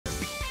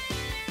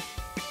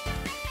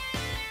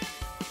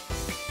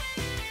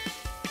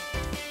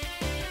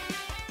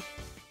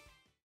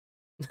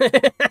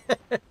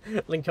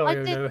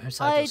Linkario knows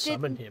how to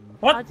summon him.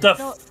 What the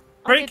I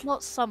frick? did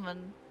not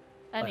summon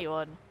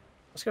anyone.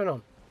 What's going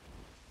on?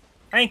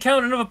 I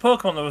encountered another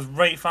Pokemon that was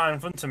right far in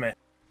front of me.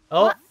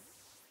 Oh. What?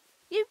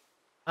 You...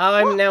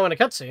 I'm What? now in a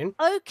cutscene.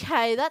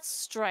 Okay, that's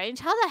strange.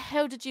 How the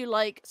hell did you,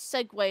 like,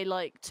 segue,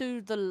 like,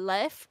 to the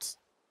left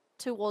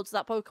towards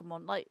that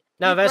Pokemon? Like,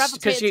 No, you that's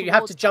because gravitated you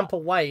have to towards jump that.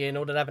 away in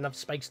order to have enough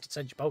space to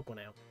send your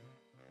Pokemon out.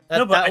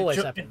 No, but That I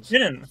always happens.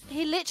 didn't.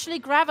 He literally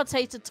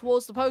gravitated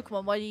towards the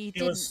Pokemon while he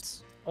didn't.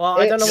 was- Well,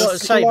 I don't know what to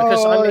say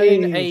because I'm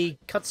in a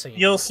cutscene.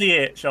 You'll see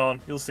it,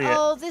 Sean. You'll see it.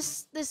 Oh,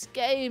 this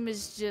game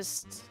is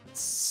just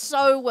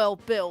so well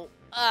built.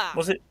 Ah.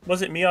 Was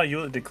it me or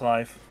you that did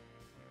Clive?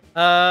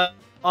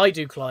 I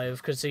do Clive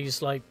because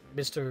he's like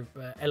Mr.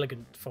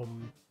 Elegant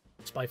from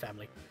Spy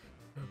Family.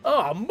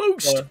 Ah,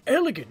 most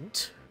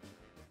elegant.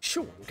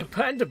 Sure,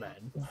 Panda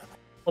Man.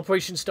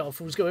 Operation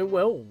Starfall's going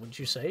well, wouldn't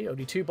you say?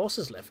 Only 2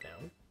 bosses left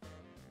now.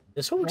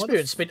 This whole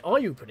experience has been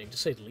eye-opening, to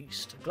say the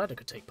least. I'm glad I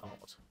could take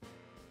part.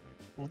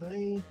 Are they?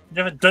 You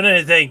haven't done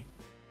anything.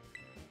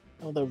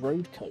 Oh, they're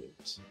road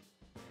codes.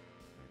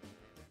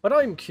 But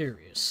I'm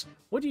curious.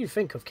 What do you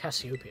think of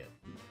Cassiopeia?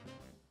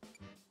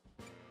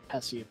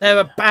 Cassiopeia. They're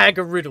a bag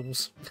of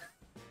riddles.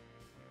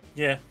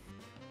 Yeah.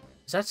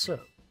 Is that so?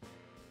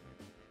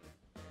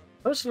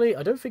 Personally,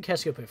 I don't think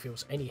Cassiopeia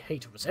feels any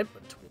hate or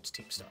resentment towards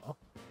Team Star.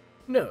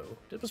 No,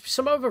 there must be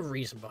some other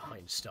reason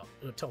behind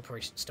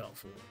Operation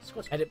Starfall.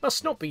 And it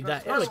must not be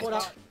that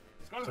elegant.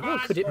 So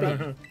what could it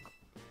be?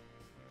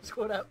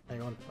 Squad up.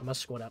 Hang on, I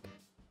must squad up.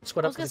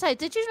 Squad I up. was gonna say,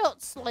 did you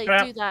not like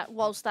Yeah. do that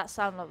whilst that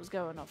sound light was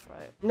going off,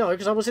 right? No,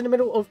 because I was in the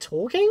middle of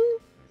talking?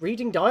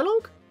 Reading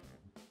dialogue?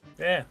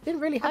 Yeah. Didn't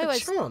really have a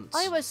chance.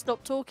 I always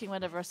stop talking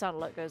whenever a sound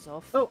light goes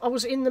off. Oh, I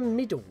was in the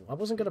middle. I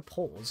wasn't going to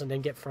pause and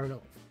then get thrown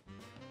off.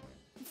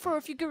 For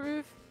if you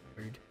groove.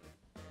 Rude.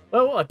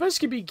 Well, I'd best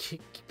be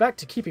back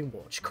to keeping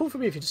watch. Call for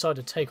me if you decide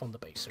to take on the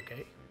base,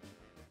 okay?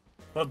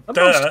 Well, A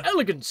duh. most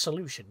elegant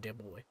solution, dear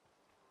boy.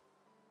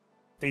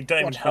 They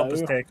don't even help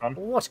us take on.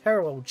 What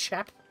hero, old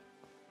chap?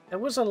 There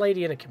was a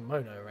lady in a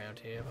kimono around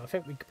here, but I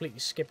think we completely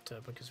skipped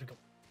her because we got...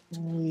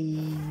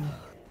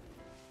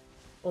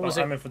 Or was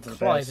I'm it in front of the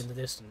Clive base. in the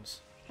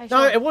distance? Hey,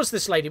 No, Sean. it was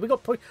this lady. We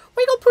got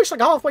pushed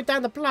like halfway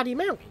down the bloody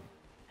mountain.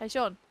 Hey,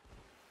 Sean.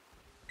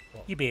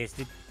 You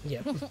bastard.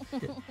 Yeah.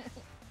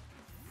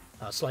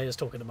 Slayer's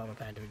talking to Mama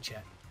Panda in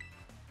chat.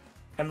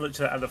 I'm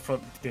literally at the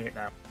front doing it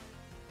now.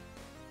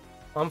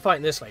 I'm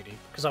fighting this lady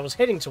because I was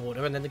heading toward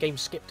her and then the game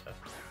skipped her.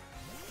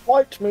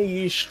 Fight me,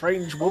 you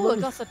strange Oh, I woman.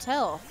 got the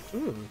tell.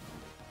 Hmm.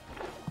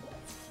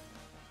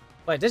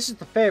 Wait, this is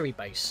the fairy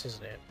base,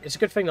 isn't it? It's a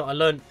good thing that I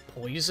learned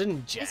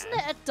poison jab. Isn't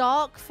it a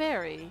dark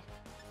fairy?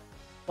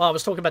 Well, I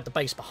was talking about the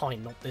base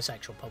behind, not this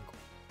actual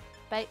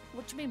Pokemon.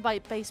 What do you mean by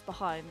base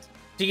behind?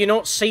 Do you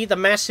not see the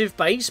massive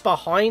base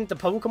behind the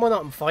Pokemon that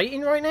I'm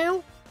fighting right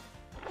now?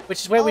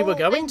 Which is where we were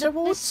going in the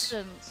towards?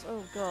 distance.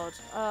 Oh god.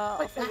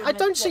 I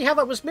don't see how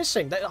that was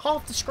missing.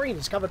 Half the screen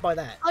is covered by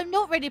that. I'm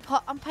not really.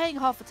 I'm paying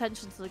half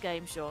attention to the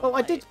game, Sean. Oh, I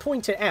like- did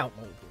point it out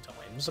multiple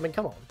times. I mean,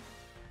 come on.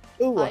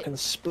 Ooh, I Like- can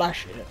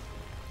splash it.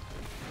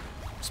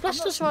 I'm Splash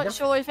not does sure, nothing.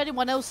 sure if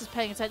anyone else is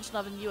paying attention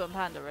other than you and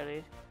Panda,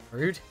 really.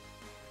 Rude.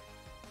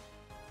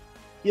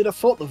 You'd have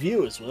thought the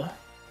viewers were.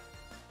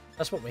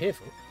 That's what we're here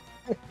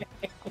for.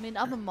 I mean,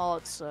 I'm a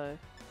mod, so.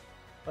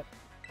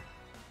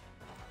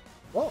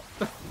 What?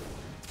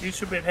 You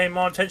should be paying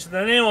more attention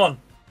than anyone.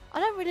 I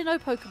don't really know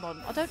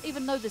Pokemon. I don't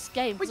even know this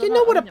game. Well, 'cause I you don't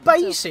know what own a it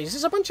myself. base is?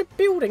 There's a bunch of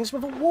buildings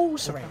with a wall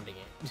surrounding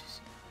it.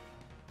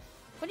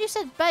 When you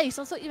said base,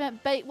 I thought you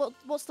meant base.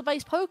 What's the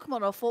base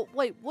Pokemon? I thought,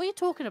 wait, what are you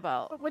talking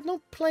about? But we're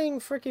not playing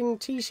freaking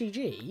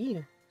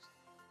TCG.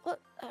 What?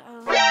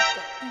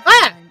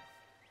 Ah!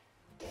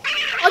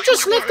 I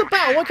just left the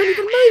battle. I couldn't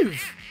even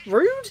move.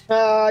 Rude.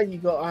 Ah, you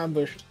got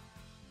ambushed.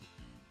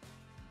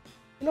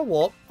 You know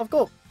what? I've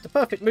got the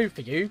perfect move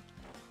for you.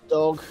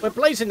 Dog. We're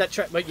blazing that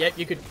trap. Yeah,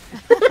 you could.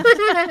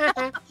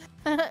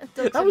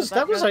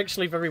 That was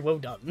actually very well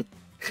done.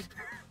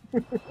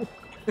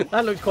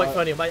 That looked quite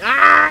funny. I'm like,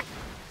 ah!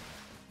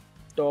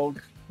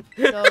 Dog.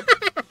 Dog.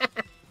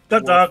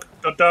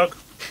 Dog.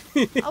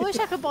 I wish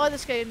I could buy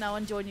this game now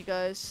and join you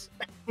guys.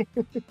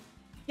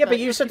 Yeah, but Like,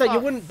 you said you that you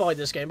can't- wouldn't buy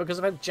this game because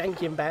of how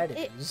janky and bad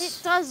It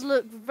is. does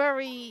look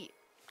very.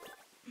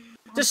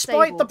 Despite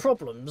unstable. the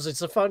problems,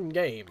 it's a fun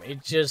game.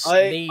 It just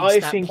needs I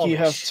that think polish. you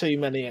have too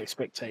many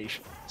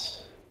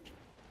expectations.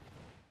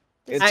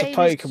 This It's a game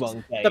is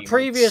Pokemon game. The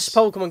previous It's-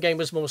 Pokemon game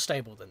was more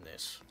stable than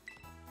this.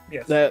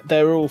 Yes.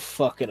 They're all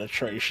fucking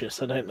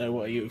atrocious. I don't know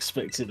why you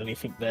expected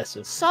anything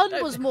better. Sun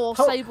was more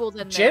Po- stable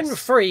than Gen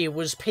this. 3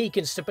 was peak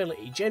in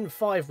stability. Gen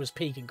 5 was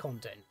peak in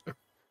content.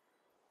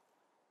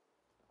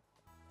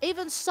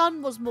 Even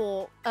Sun was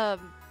more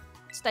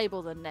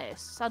stable than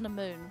this. Sun and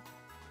Moon.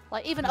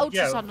 Like, even Ultra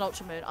Yeah. Sun and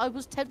Ultra Moon. I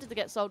was tempted to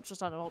get Ultra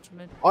Sun and Ultra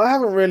Moon. I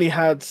haven't really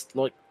had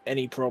like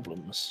any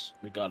problems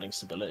regarding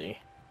stability.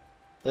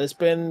 There's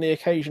been the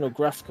occasional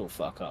graphical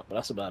fuck up, but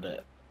that's about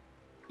it.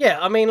 Yeah,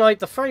 I mean, like,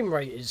 the frame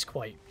rate is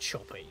quite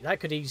choppy.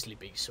 That could easily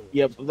be sorted.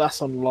 Yeah, but that's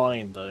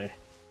online though.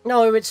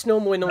 No, it's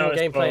normal in normal No,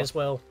 it's gameplay both. as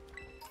well.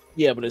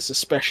 Yeah, but it's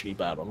especially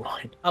bad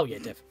online. Oh yeah,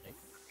 definitely.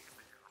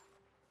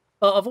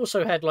 But I've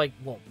also had like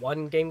what,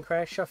 one game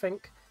crash, I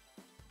think.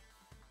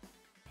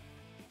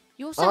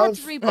 You also had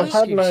to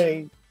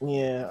reboot.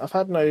 I've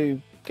had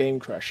no game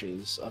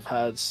crashes. I've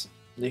had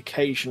the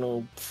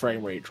occasional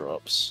frame rate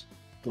drops,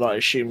 but I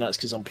assume that's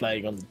because I'm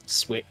playing on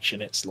Switch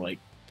and it's like,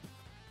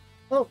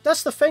 Well,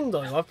 that's the thing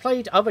though. I've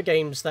played other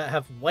games that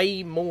have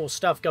way more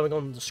stuff going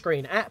on the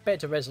screen at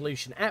better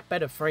resolution, at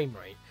better frame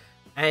rate,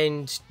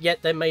 and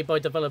yet they're made by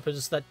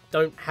developers that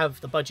don't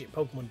have the budget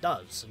Pokemon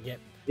does, and yet.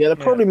 yeah, they're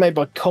probably made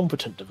by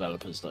competent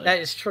developers though. That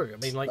is true. I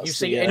mean, like, you That's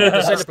see the, any of the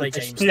that's the Xenoblade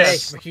games,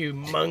 difference. they're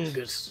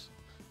humongous.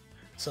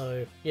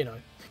 So, you know.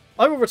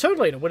 I will return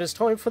later when it's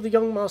time for the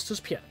young master's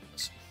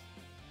pianos.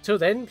 Till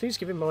then, please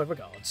give him my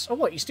regards. Oh,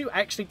 what, he still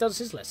actually does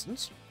his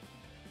lessons?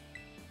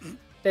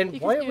 Then You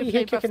why can are see we me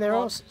here play Breath kicking their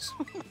of the asses?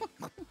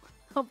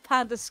 On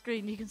Panda's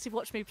screen, you can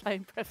watch me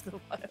playing Breath of the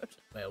Wild.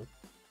 Well.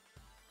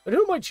 And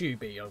who might you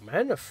be, young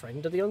man? A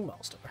friend of the young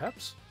master,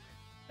 perhaps?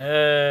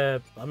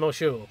 I'm not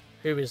sure.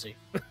 Who is he?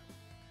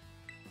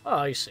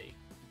 Ah, I see.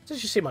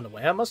 Since you seem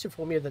unaware, I must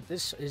inform you that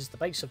this is the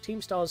base of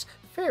Team Star's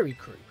Fairy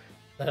Crew,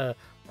 the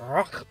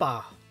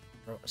Rockba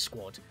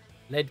squad,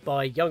 led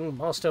by young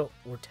Master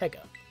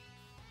Ortega.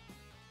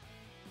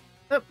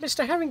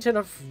 Mr. Harrington,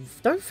 I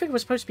don't think we're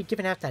supposed to be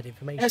giving out that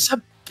information. It's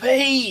a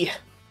bee.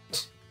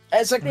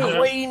 It's a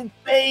queen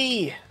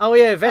bee. Oh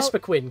yeah,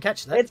 Vesperquin,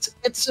 catch that.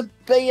 It's a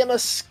bee in a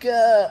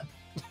skirt.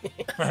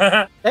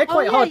 They're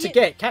quite yeah, hard to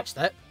get, catch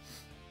that.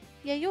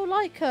 Yeah, you're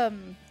like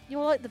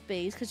the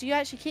bees because you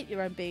actually keep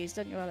your own bees,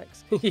 don't you,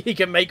 Alex? He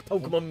can make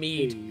Pokemon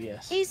mead. Ooh,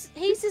 yes. He's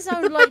his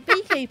own like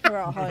beekeeper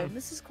at home.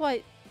 This is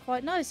quite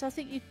nice. I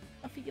think you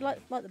like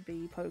the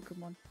bee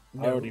Pokemon.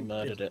 I already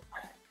murdered it.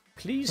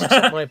 Please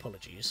accept my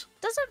apologies.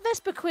 Doesn't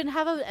Vesperquin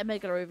have a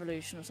Mega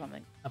Evolution or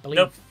something? I believe.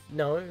 Nope.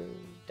 No,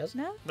 doesn't.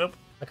 No. Nope.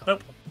 I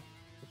can't.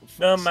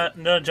 Nope.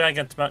 No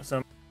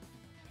Gigantamaxim.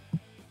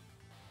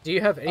 Do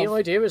you have any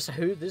idea as to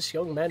who this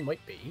young man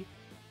might be?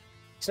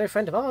 He's no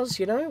friend of ours,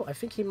 you know. I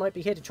think he might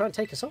be here to try and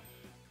take us on.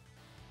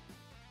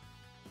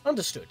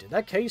 Understood. In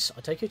that case,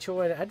 I take it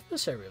you're an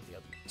adversary of the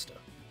young master.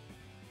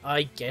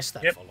 I guess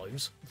that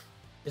follows.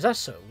 Is that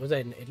so? Well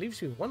then, it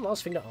leaves me with one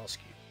last thing to ask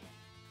you.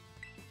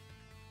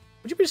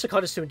 Would you be so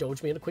kind as to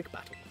indulge me in a quick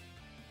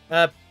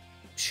battle?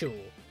 Sure.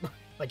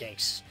 I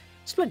guess.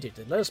 Splendid,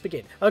 then let us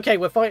begin. Okay,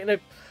 we're fighting a...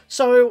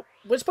 So,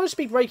 we're supposed to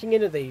be breaking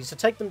into these to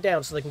take them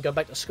down so they can go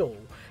back to school.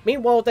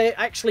 Meanwhile, they're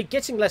actually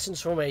getting lessons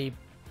from a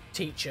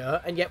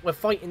teacher, and yet we're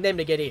fighting them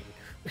to get in.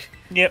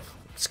 Yep.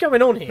 What's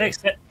going on here?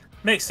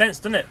 Makes sense,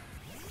 doesn't it?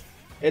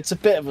 It's a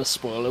bit of a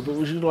spoiler, but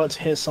would you like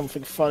to hear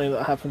something funny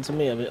that happened to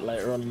me a bit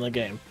later on in the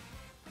game?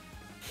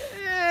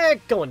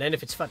 Go on then,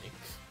 if it's funny.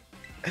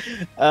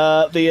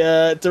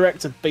 The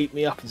director beat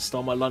me up and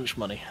stole my lunch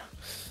money.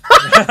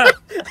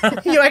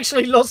 You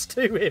actually lost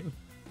to him.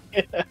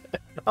 Yeah.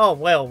 Oh,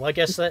 well, I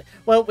guess that...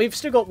 Well, we've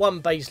still got one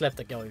base left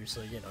to go,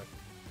 so, you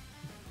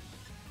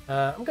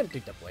know. I'm going to do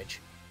double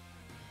edge.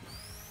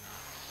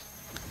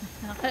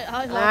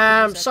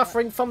 I'm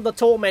suffering from the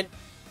torment.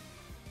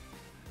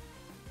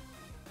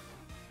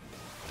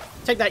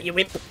 Take that, you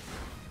wimp.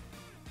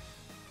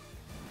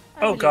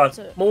 Oh, God.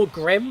 More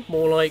grim,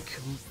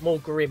 more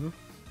grim.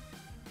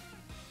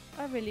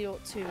 I really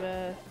ought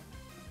to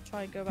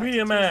try and go back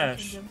Medium to Tears of the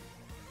Ash. Kingdom.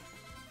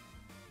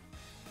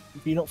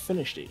 Have you not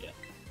finished it yet?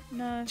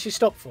 No, She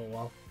stopped for a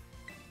while.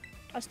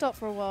 I stopped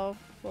for a while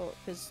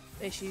because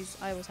issues.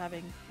 I was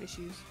having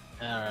issues.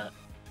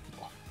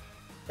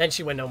 Then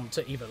she went on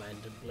to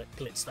Everland and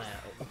blitzed that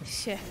out.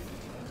 Yeah,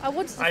 I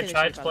wanted to. I finish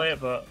tried it, to play it,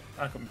 but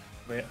I couldn't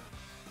play it.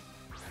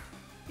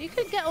 You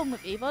could get on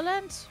with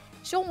Evoland.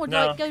 Sean would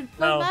No, like go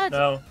no, mad.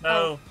 no.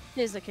 Oh,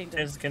 Tears of the Kingdom.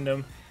 Tears of the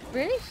Kingdom.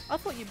 Really? I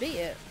thought you beat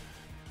it.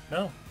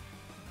 No.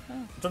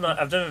 Oh.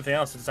 I've done everything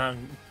else at the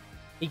time.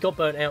 He got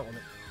burnt out on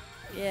it.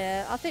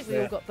 Yeah, I think we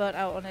all got burnt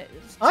out on it.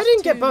 I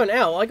didn't get burnt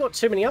out. I got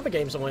too many other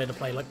games I wanted to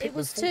play, like Pikmin It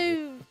was 4.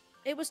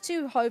 It was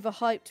too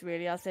overhyped,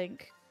 really. I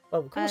think.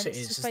 Well, of course and it it's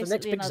is. just It's the next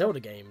basically big another- Zelda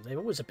game. They're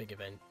always a big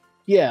event.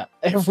 Yeah,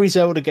 every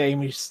Zelda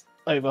game is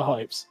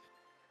overhyped.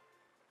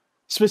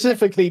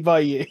 Specifically by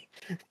you.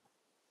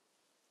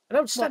 And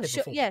outstanding What,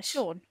 performance. yeah,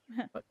 Sean.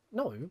 But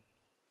no.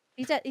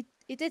 He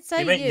did say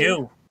He meant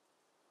you.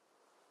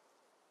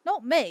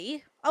 Not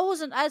me. I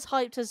wasn't as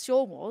hyped as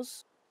Sean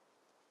was.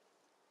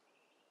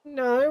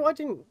 No, I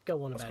didn't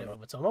go on about it all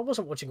the time. I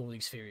wasn't watching all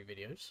these theory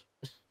videos.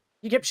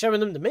 You kept showing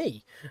them to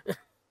me.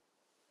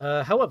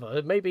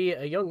 However, maybe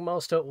a young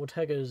Master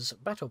Ortega's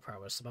battle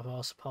prowess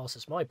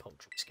surpasses my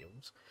poultry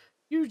skills.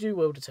 You do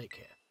well to take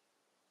care.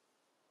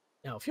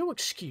 Now, if you'll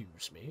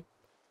excuse me,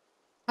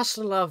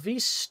 hasta la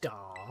vista.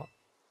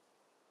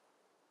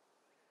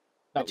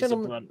 That was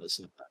gentleman- the grunt that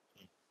said that.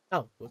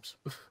 Oh, whoops.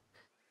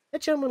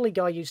 That gentlemanly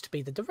guy used to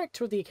be the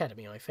director of the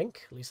academy, I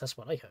think. At least that's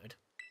what I heard.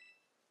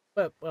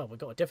 Well, we've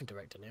got a different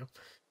director now.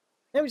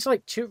 Now he's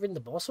like tutoring the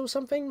boss or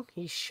something.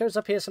 He shows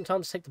up here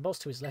sometimes to take the boss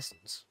to his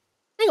lessons.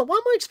 Hang on, why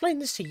am I explaining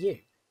this to you?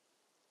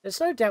 There's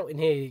no doubt in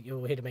here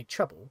you're here to make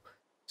trouble,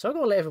 so I've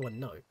got to let everyone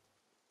know.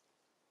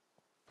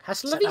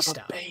 Hasta la Son of a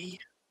vista. bee.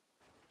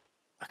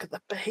 Look at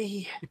the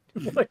bee.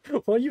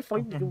 Why are you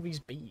finding all these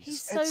bees?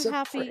 He's so It's a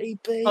happy. pretty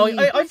bee. Oh,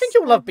 I think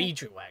you'll love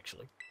Beedrill,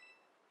 actually.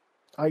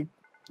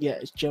 Yeah,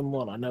 it's Gen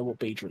 1. I know what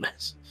Beedrill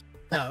is.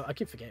 No, I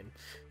keep forgetting.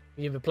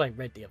 You were playing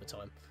Red the other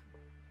time.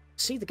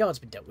 See, the guard's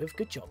been dealt with.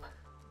 Good job.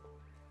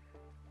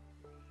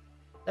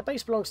 Their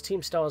base belongs to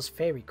Team Star's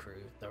fairy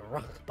crew, the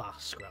Ruhba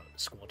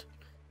squad.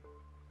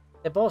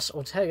 Their boss,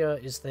 Ortega,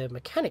 is the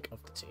mechanic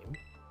of the team.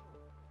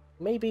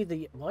 Maybe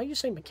the... Why are you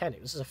saying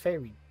mechanic? This is a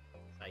fairy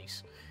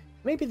base.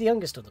 Maybe the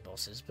youngest of the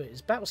bosses, but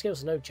his battle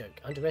skills are no joke.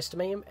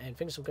 Underestimate him, and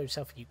things will go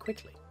south for you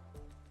quickly.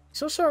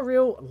 He's also a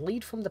real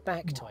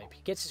lead-from-the-back type.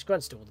 He gets his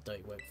grunts to do all the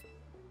dirty work.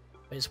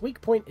 But his weak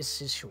point is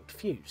his short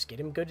fuse. Get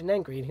him good and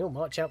angry, and he'll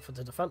march out for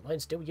the front line,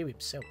 still you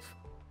himself.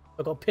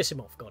 I've got to piss him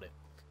off, got it.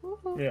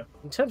 Yeah.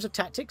 In terms of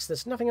tactics,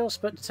 there's nothing else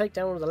but to take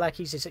down all the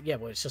lackeys. Yeah,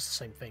 well, it's just the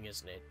same thing,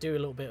 isn't it? Do a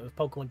little bit of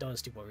Pokemon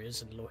Dynasty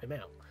Warriors and lure him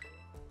out.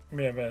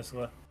 Yeah,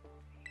 basically.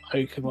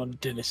 Pokemon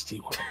Dynasty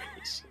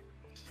Warriors.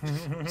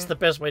 It's the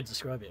best way to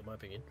describe it, in my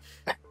opinion.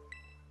 Time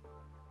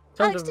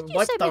Alex, to did you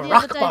wipe say the to me the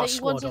other day Ruhba that you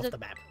squad wanted off to- the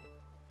map.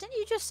 Didn't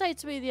you just say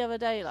to me the other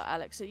day, like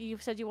Alex, that you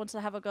said you wanted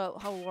to have a go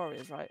at Whole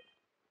Warriors, right?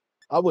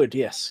 I would,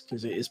 yes,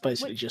 because it is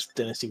basically just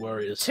Dynasty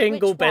Warriors.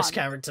 Tingle Which best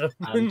one? character.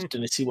 And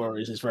Dynasty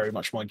Warriors is very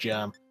much my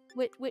jam.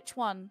 Which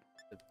one?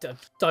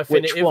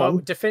 Definitive,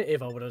 one?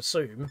 definitive, I would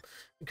assume,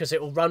 because it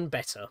will run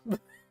better.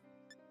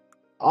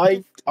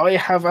 I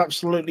have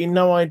absolutely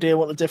no idea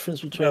what the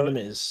difference between No, them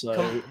is.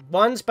 So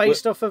One's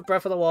based off of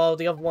Breath of the Wild,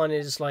 the other one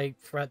is like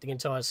throughout the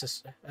entire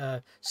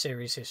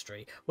series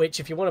history. Which,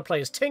 if you want to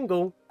play as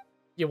Tingle,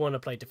 you want to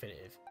play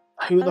definitive.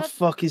 who the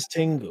fuck is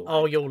Tingle?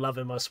 Oh, you'll love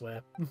him, I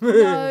swear.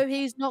 No,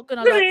 he's not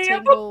gonna like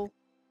Tingle.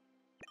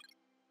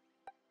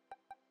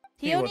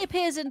 He He only would.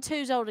 appears in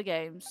 2 Zelda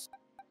games.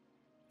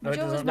 No, he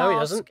Majora's doesn't. No, he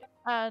Mask doesn't.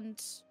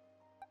 And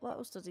what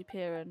else does he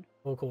appear in?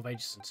 All Call of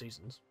Ages and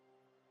Seasons.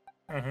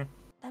 Mm-hmm.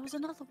 There was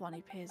another one he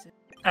appears in.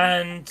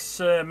 And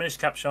Minish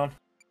Cap, Sean.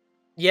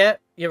 Yeah,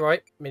 you're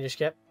right, Minish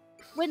Cap.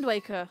 Wind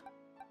Waker.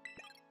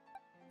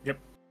 Yep.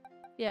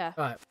 Yeah,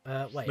 Right,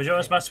 wait.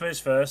 Majora's hang on. Mask is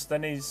first,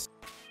 then he's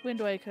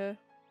Wind Waker.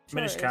 Sure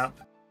Minish it is. Cap,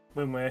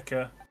 Wind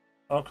Waker,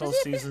 All Call Does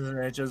it- Seasons and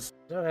Ages.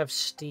 I don't have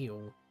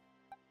Steel,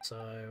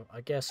 so I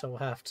guess I'll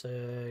have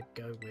to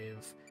go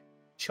with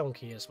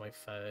Chonky as my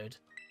third.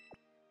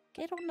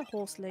 Get on the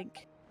horse,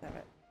 Link. Damn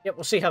it. Yep,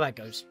 we'll see how that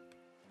goes.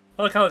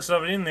 Oh, look, Alex is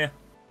already in there.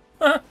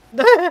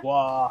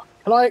 Wow.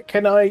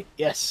 Can I?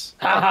 Yes.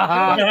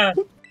 Oh,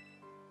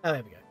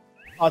 there we go.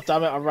 Oh,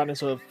 damn it, I ran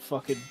into a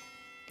fucking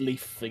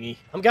leaf thingy.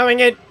 I'm going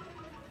in.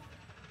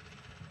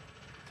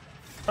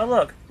 Oh,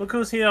 look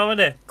who's here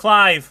already.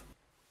 Clive.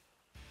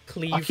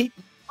 Cleave.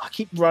 I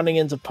keep running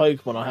into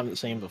Pokemon I haven't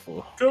seen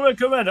before.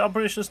 Come in,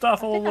 Operation Star I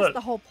Full think Alert. that's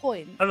the whole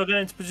point. Ever get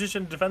into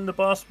position to defend the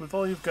boss with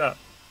all you've got.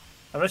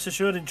 And rest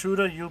assured,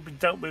 intruder, you'll be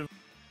dealt with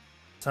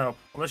help.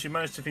 Unless you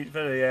manage to defeat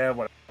Villa, yeah,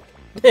 whatever.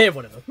 Yeah,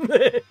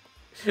 whatever.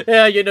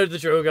 Yeah, you know the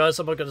drill, guys.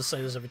 I'm not going to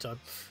say this every time.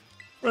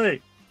 3,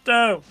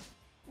 2,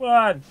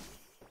 1,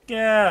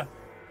 yeah.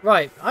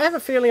 Right, I have a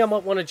feeling I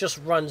might want to just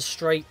run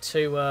straight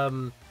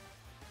to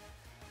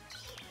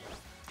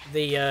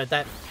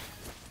that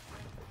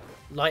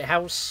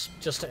lighthouse,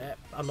 just to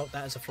unlock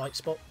that as a flight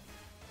spot.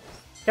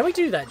 Can we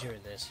do that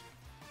during this?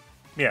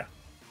 Yeah.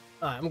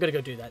 Alright, I'm going to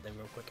go do that then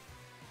real quick.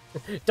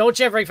 Dodge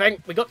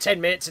everything. We got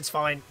 10 minutes. It's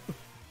fine.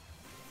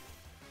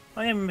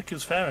 I am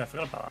Mickey's Fairy, I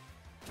forgot about that.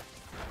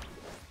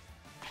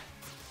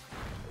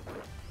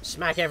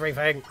 Smack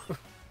everything.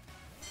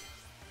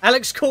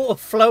 Alex caught a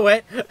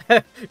Floette.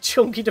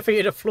 Chunky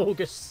defeated a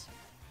Florgus.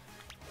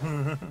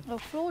 Oh,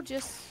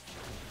 Florges.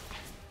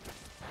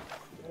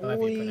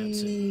 However you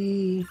pronounce it.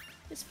 Wee.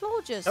 It's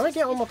Florges. Can I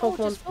get all my It's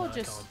Pokemon? Florges, No, I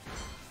Florges. can't.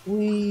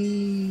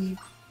 Wee.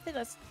 I think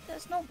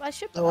that's not. I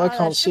should. Oh, I that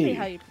can't should be see.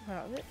 how you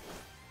pronounce it.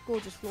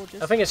 Gorgeous,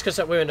 Florges. I think it's because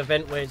we're in an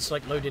event where it's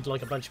like loaded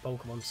like a bunch of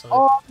Pokemon. So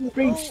Oh, you've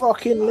been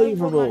fucking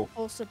leverable.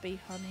 Also be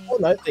honey. Oh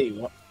no, there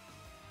you are.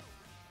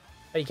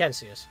 oh, you can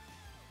see us.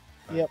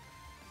 Yep.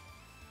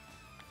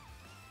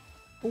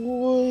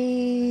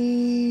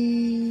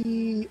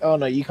 Wee. Oh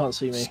no, you can't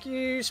see me.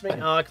 Excuse me.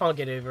 Oh, I can't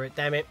get over it.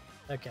 Damn it.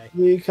 Okay.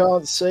 You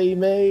can't see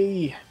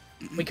me.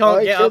 We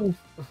can't get up.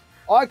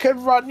 I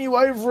can run you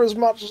over as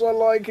much as I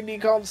like, and you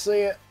can't see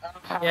it.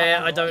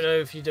 Yeah, I don't know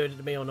if you're doing it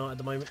to me or not at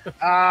the moment. Wait,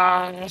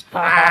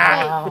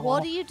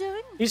 what are you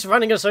doing? He's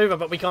running us over,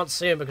 but we can't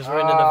see him because we're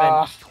in an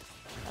event.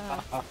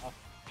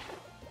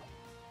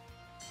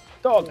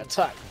 Dog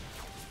attack.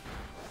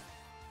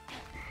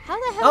 How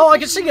the hell? Oh, I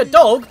can see a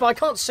dog, but I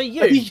can't see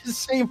You you. can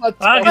see my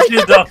I dog. can see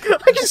the dog.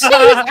 I can see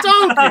his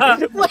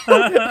dog.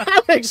 Where,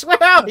 Alex,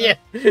 where are you?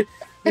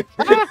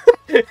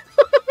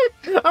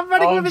 I'm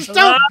running with his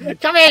dog.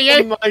 Come here,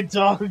 you. My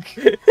dog.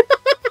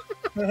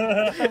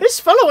 It's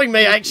following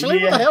me,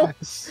 actually. What the hell?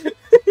 Yes.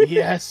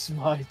 Yes,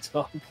 my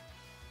dog.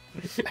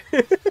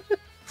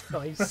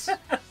 Nice.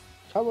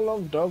 Come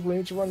along, dog. We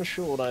need to run a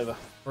short over.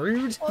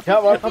 Rude.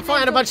 Come on. I'm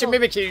fighting a bunch of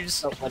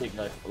Mimikyus. Oh, I didn't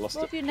know. I lost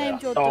What it. have you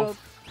named Yeah. your dog?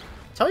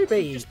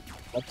 Toby.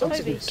 My dog's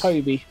Toby. called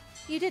Toby.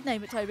 You did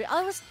name it Toby.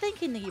 I was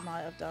thinking that you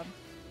might have done.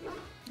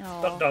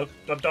 Oh.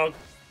 Dog.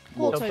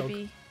 Poor Dog.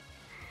 Toby.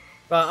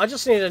 But I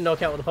just needed to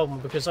knock out the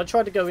Pokemon because I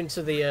tried to go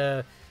into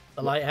the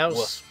lighthouse,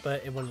 Woof.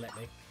 but it wouldn't let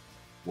me.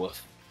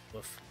 Woof.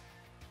 Woof.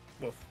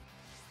 Woof.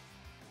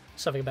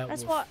 Something about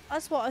That's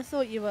woof. what I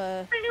thought you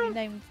were. You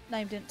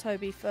named it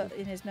Toby for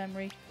in his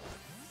memory.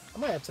 I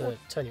might have to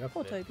turn you up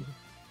Poor a bit. Toby.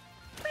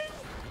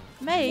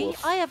 Me,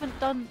 Woof. I haven't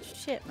done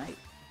shit, mate.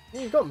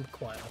 Yeah, you've gotten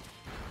quieter.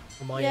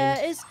 On my Yeah,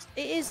 end.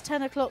 it is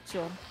 10 o'clock,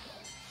 John.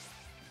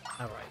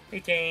 Alright.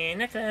 It's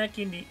 10 o'clock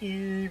in the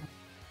evening.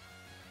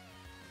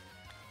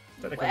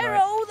 Where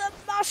are all the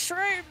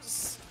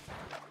mushrooms?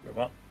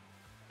 What?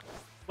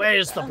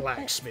 Where's the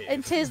blacksmith?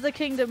 In Tis the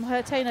Kingdom,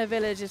 Hertano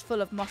village is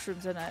full of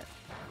mushrooms in it.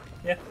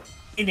 Yeah.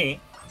 In it.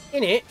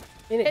 In it.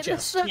 In it, It looks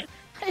just. so,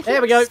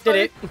 There we go, did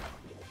it.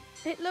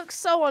 It looks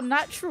so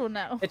unnatural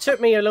now. It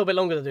took me a little bit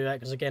longer to do that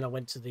because again I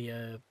went to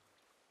the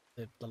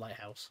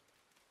lighthouse.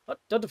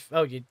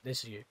 Oh,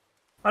 this is you.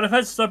 And if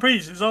that's the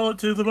priest, it's all up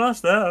to the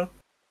boss now.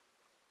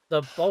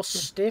 The boss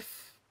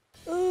stiff.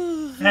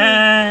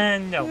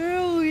 And no.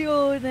 Real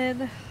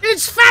yawning.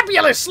 It's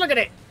fabulous. Look at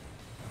it.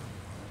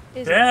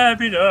 Is it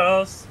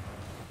Fabulous.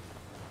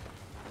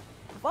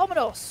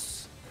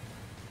 Vominos?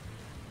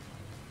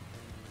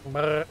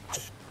 Brr.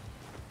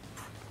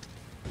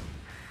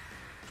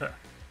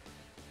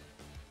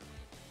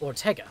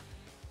 Ortega.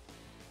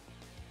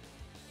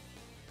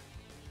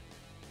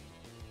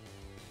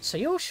 So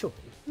you're Sean,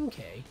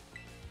 okay.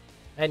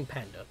 And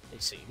Panda,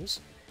 it seems.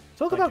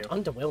 Talk Thank about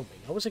underwhelming.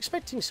 I was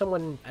expecting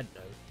someone, I don't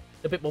know,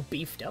 a bit more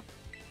beefed up.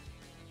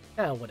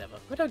 Ah, whatever.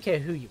 I don't care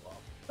who you are.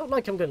 Not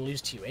like I'm going to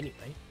lose to you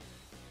anyway.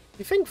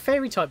 You think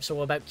fairy types are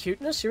all about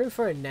cuteness? You're in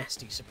for a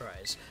nasty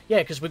surprise. Yeah,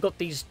 because we've got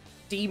these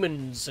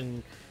demons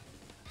and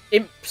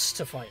imps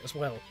to fight as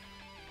well.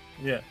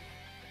 Yeah.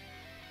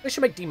 We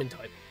should make demon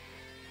type.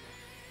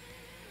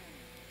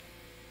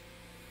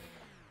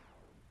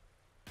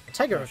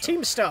 Tiger,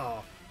 Team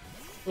Star.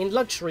 In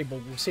luxury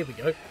balls, here we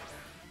go.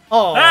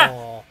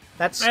 Oh,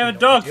 that's I have a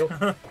not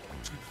dog.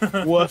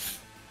 ideal.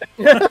 Woof.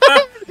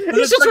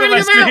 He's just Look reading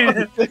at my them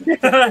out! screen.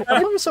 I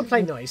promise I'll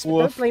play nice, but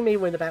don't Woof. blame me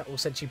when the battle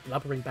sends you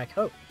blubbering back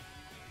home.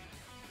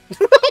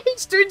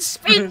 He's doing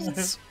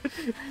spins!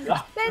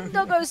 Spin,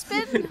 doggo,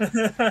 spin!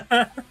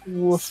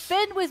 Woof.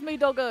 Spin with me,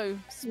 doggo!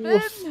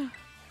 Spin!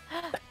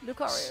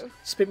 Lucario.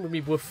 Spin with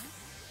me,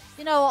 woof.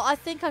 You know what? I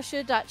think I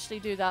should actually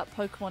do that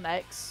Pokemon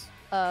X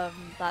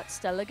that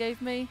Stella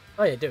gave me.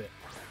 Oh yeah, do it.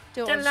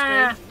 Do it on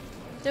Stella! screen.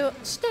 Do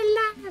it.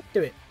 Stella!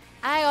 Do it.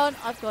 Hang on,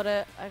 I've got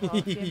it. Hang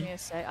on, give me a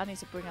sec. I need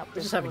to bring up We're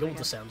this. just having all again.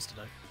 the sounds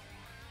today.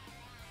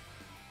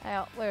 Hang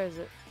on, where is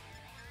it?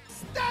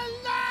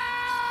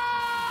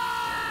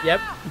 Yep.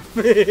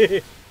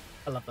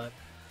 I love that.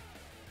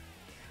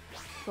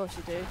 Of course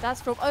you do.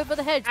 That's from Over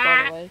the Hedge,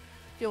 by the way.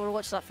 If you want to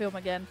watch that film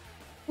again.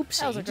 Oopsie,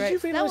 That was a did you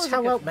great- that realise was a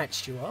how good one.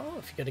 outmatched you are?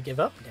 If you're going to give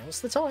up,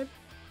 now's the time.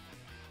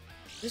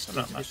 Just I'm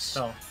not a much bit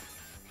so.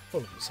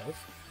 full of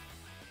yourself.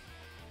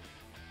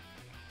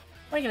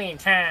 We're gonna eat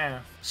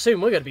time.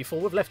 Soon we're going to be full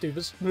with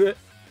leftovers. There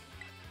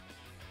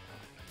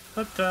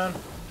Good turn.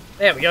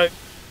 we go.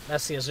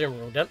 That's the Azuma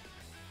roll done.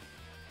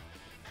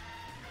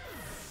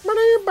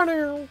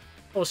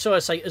 Or so I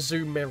say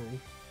Azuma Meryl.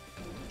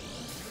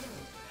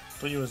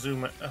 Thought you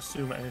assume it.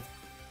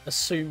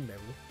 Assume Meryl.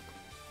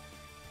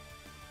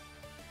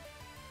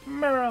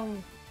 Meryl.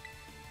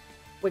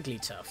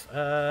 Wigglytuff.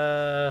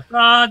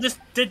 Ah, just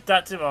did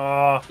that to.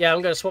 Oh. Yeah,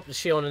 I'm going to swap the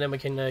Shion and then we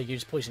can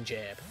use Poison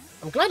Jab.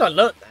 I'm glad I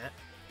learnt that.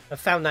 I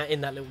found that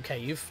in that little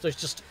cave. There's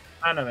just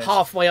Animus.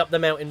 halfway up the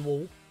mountain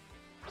wall.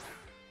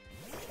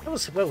 That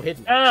was well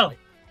hidden, Ow. actually.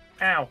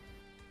 Ow.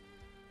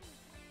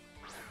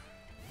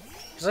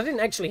 Because I didn't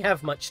actually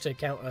have much to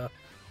counter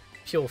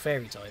pure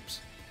fairy types.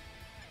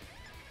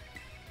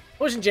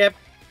 Poison Jab.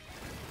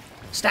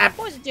 Stab.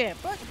 Poison Jam,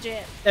 Poison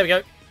Jam. There we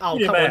go. Oh,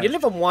 Yeah, come on. man. You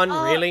live on one,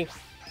 really?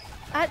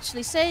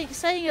 Actually, saying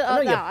it I know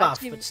like you're that. buff,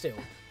 actually, but still.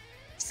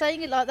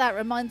 saying it like that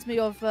reminds me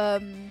of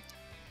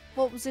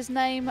what was his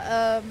name?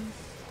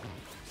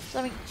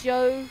 Something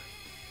Joe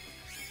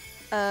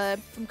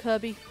from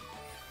Kirby.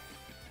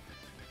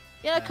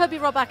 Yeah, Kirby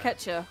Rob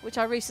Catcher, which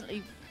I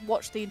recently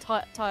watched the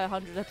entire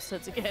 100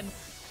 episodes again.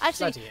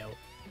 Actually, Bloody hell.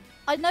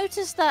 I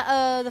noticed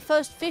that the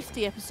first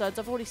 50 episodes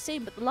I've already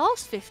seen, but the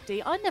last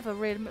 50 I never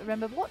really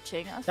remember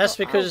watching. I That's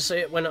thought, because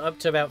it went up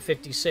to about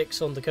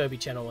 56 on the Kirby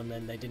channel and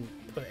then they didn't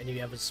put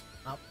any others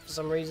up for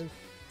some reason.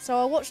 So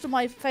I watched on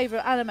my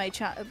favourite anime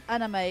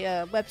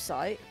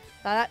website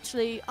that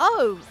actually...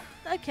 Oh,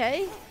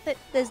 okay.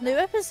 There's new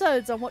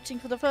episodes I'm watching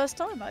for the first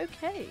time.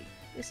 Okay,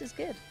 this is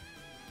good.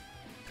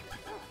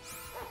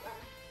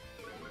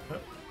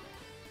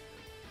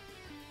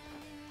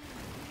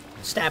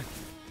 Stab.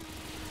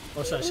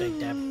 Or should I say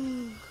dab?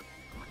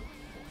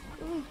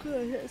 Oh god,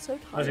 it's so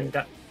I tired. didn't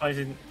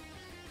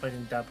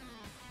dab.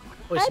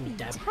 Poison I'm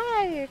dab.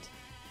 tired.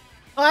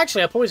 Oh,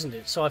 actually, I poisoned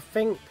it, so I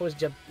think poison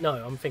jab. No,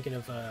 I'm thinking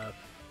of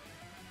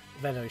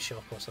Venom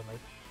Shock or something.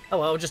 Oh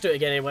well, I'll just do it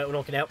again anyway. We'll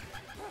knock it out.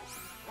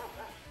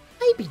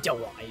 Baby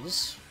doe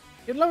eyes.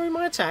 You're lowering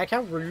my attack.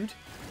 How rude.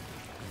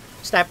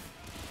 Stab.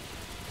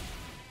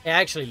 It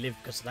actually lived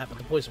because of that, but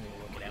the poison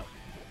will knock it out.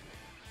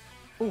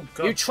 Oh,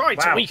 God. You tried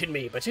to Wow. weaken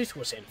me, but it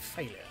was in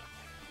failure.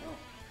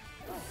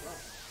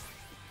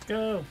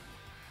 Go.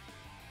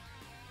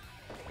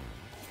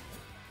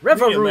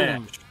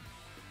 Reveroom!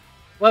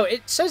 Well,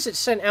 it says it's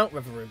sent out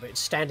Reveroom, but it's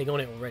standing on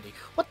it already.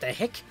 What the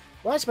heck?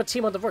 Why is my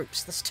team on the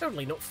ropes? That's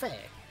totally not fair.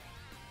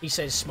 He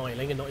says,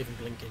 smiling and not even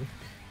blinking.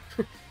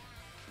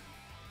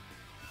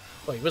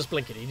 Well, he was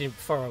blinking. He didn't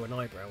furrow an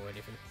eyebrow or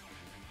anything.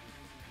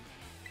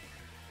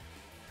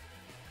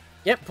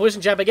 Yep,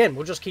 poison jab again.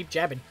 We'll just keep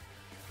jabbing.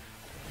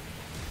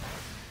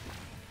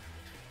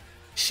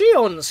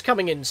 Shion's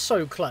coming in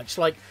so clutch.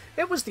 Like,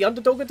 it was the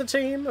underdog of the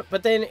team,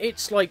 but then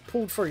it's, like,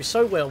 pulled through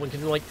so well and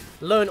can, like,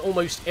 learn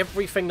almost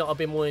everything that I've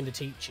been wanting to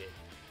teach it.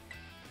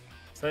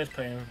 So he's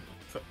playing...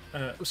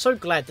 I'm so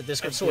glad that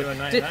this got sorted.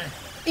 099.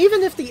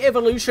 Even if the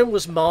evolution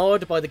was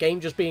marred by the game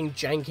just being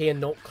janky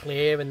and not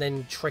clear and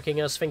then tricking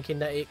us thinking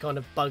that it kind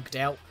of bugged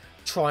out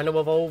trying to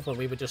evolve when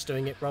we were just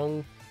doing it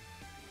wrong.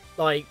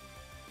 Like,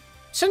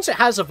 since it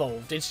has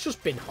evolved, it's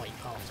just been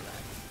hype after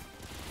that.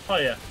 Oh,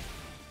 yeah.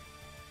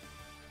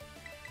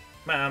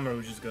 Matt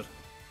Rouge is good.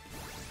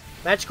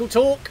 Magical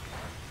talk.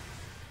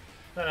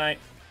 Alright.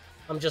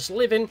 I'm just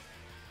living.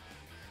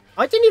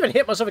 I didn't even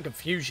hit myself in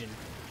confusion.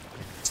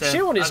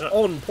 Shion is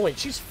on point.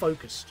 She's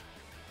focused.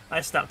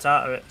 I snapped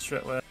out of it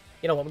straight away.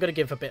 You know what? I'm going to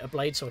give a bit of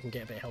blade so I can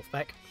get a bit of health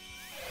back.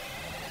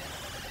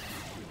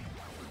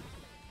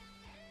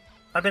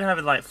 I've been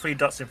having like 3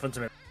 dots in front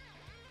of me.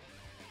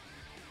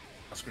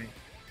 Screen.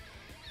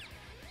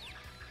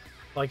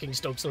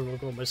 Vikings dogs no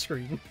longer on my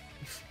screen.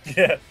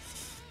 Yeah.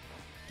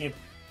 Yep.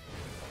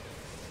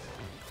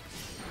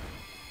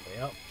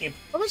 Yep. Yep.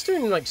 I was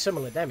doing like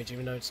similar damage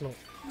even though it's not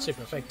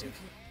super effective.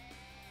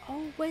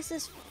 Oh, where's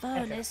this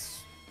furnace?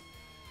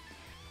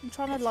 I'm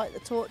trying to light the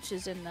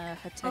torches in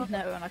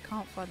Hateno and I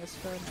can't find this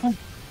furnace.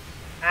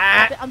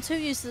 Ah! I'm too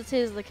used to the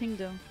Tears of the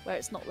Kingdom where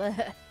it's not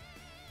there.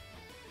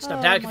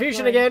 Snapped out of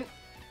confusion again.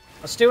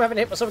 I still haven't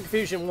hit myself in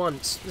confusion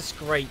once. This is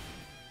great.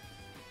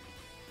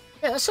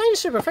 Yeah, that sounds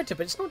super effective,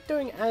 but it's not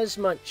doing as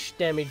much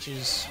damage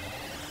as...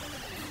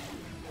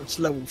 It's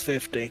level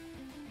 50.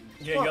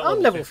 Yeah, Well, you're I'm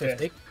level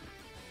 50. Yeah,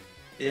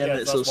 Yeah, but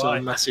it's that's also why.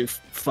 a massive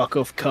fuck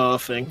off car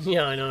thing.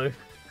 Yeah, I know.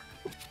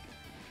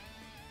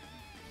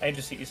 And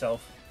just hit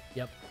yourself.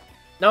 Yep.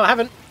 No, I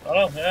haven't.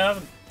 Oh, yeah, I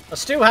haven't. I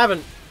still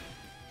haven't.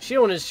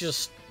 Shion is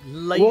just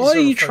laser Why are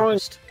you trying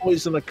focused. to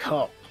poison a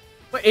cup?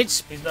 But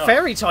it's He's not.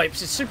 fairy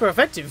types. It's super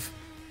effective.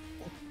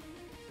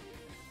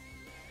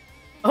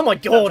 Oh my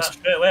Snapped god! out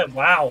straight away.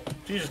 Wow.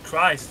 Jesus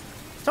Christ.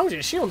 Told you,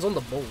 Shion's on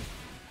the ball.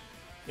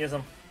 Here's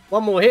him.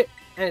 One more hit,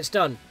 and it's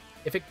done.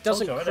 If it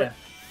doesn't Told you crit... already.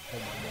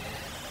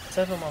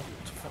 7 more.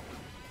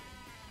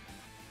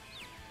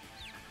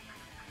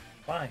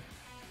 Why?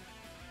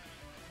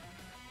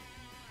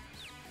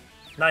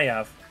 Now you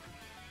have.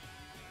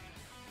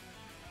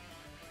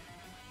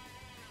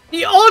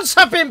 The odds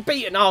have been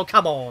beaten! Oh,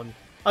 come on.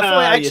 I thought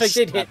I you actually did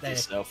hit snapped there.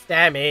 yourself.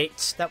 Damn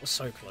it. That was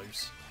so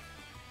close.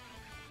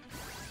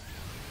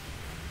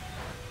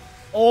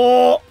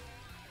 Oh!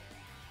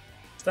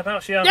 Step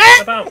out, Shion. Yeah!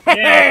 Step out.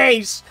 Yeah.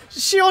 Yes!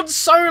 Shion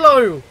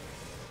solo!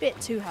 Bit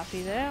too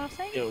happy there, I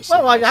think. It was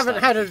Well, I something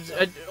haven't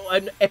like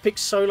had an epic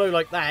solo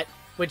like that,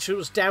 which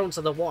was down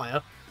to the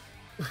wire.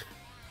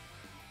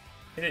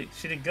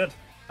 She did good.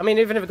 I mean,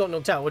 even if it got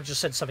knocked out, I would have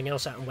just said something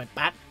else out and went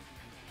bat.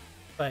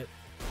 But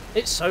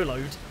it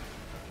soloed.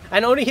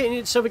 And only hitting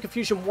it Silver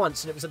Confusion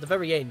once, and it was at the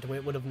very end where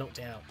it would have knocked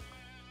it out.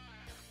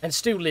 And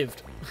still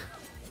lived.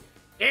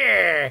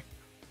 Yeah!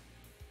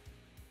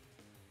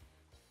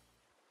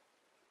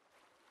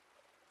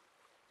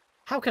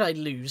 How can I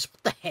lose?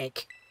 What the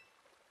heck?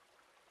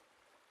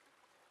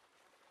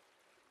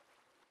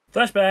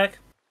 Flashback.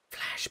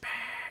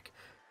 Flashback.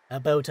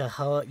 About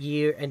a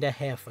year and a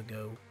half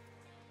ago.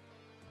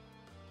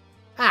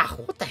 Ah,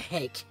 what the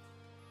heck?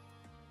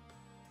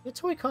 Your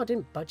toy car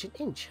didn't budge an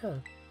inch, huh?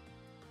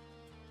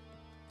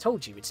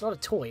 Told you, it's not a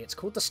toy, it's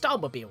called the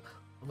Starmobile.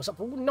 I was up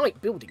all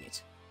night building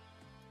it.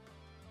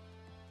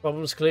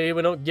 Problem's clear,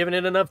 we're not giving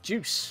it enough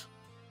juice.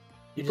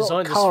 You You've got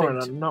a designed car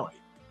this in thing. a night.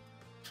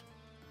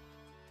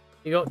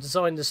 You got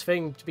designed this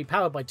thing to be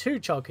powered by 2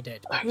 child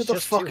cadets. but Who it's the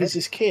just fuck too is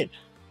this kid?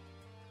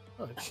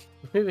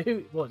 heavy.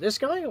 Oh. What, this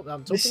guy I'm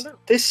talking This,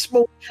 about? this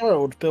small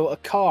child built a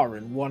car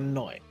in one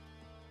night.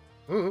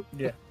 Mm.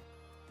 Yeah.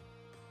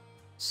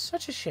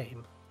 Such a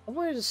shame. I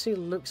wanted to see the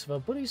looks of our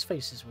bullies'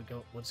 faces we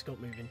got once it got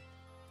moving.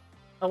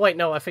 Oh wait,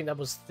 no, I think that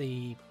was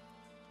the...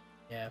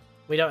 Yeah,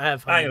 we don't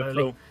have I ain't Holy a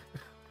clue.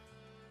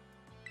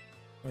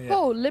 Oh, yeah.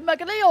 Holy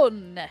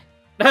Magaleon!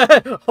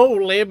 Moly.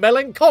 Holy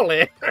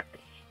melancholy!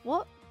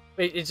 What?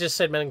 It just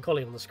said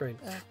melancholy on the screen.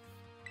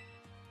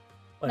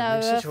 Well, No,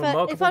 makes such a if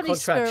remarkable only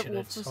Spirit contraction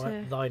Wolf was at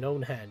here. thine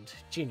own hand.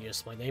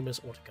 Genius, my name is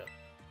Ortica.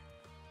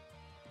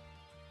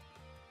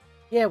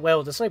 Yeah,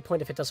 well, there's no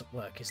point if it doesn't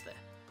work, is there?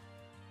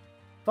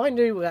 If I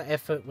knew that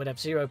effort would have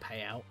 0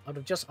 payout, I'd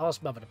have just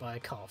asked Mother to buy a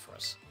car for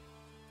us.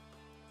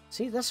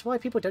 See, that's why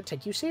people don't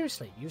take you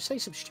seriously. You say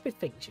some stupid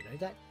things, you know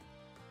that?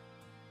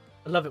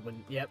 I love it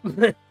when... Yep.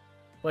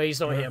 Well, he's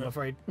not here, I'm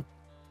afraid.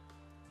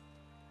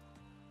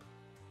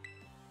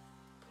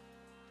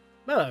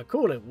 Well,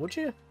 call it, would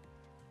you?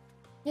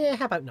 Yeah,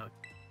 how about no?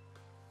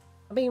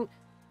 I mean,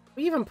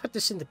 we even put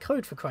this in the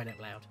code for crying out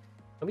loud.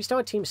 When we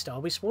started Team Star,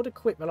 we swore to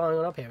quit relying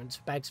on our parents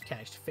for bags of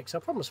cash to fix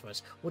our problems for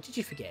us. Or did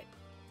you forget?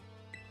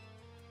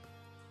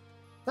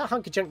 If that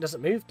hunk of junk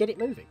doesn't move, get it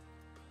moving.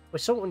 We're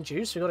salt and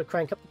juice, we've got to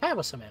crank up the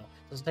power somehow.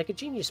 Doesn't take a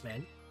genius,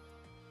 man.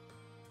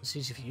 It's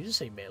easy for you to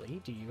say,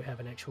 Melly. Do you have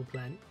an actual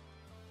plan?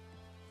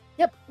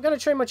 Yep, I'm going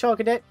to train my child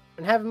cadet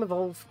and have him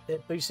evolve.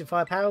 That boosted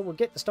firepower will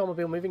get the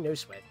Starmobile moving, no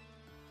sweat.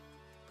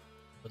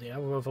 Well, the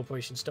hour of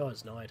Operation Star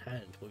is nigh at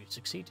hand. Will you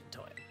succeed in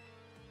time?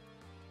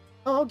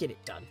 Oh, I'll get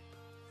it done.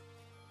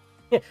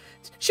 Yeah,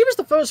 she was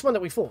the first one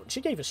that we fought.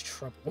 She gave us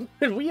trouble.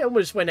 We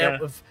almost went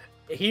out of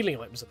healing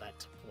items at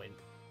that point.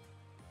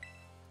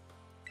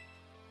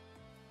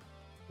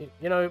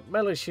 You know,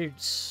 Mello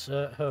shoots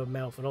her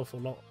mouth an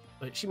awful lot,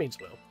 but she means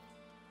well.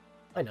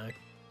 I know.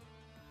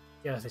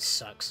 Yeah, this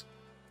sucks.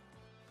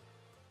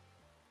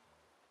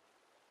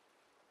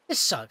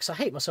 This sucks. I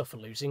hate myself for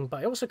losing,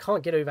 but I also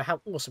can't get over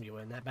how awesome you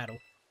were in that battle.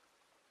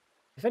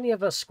 If any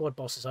of us squad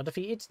bosses are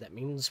defeated, that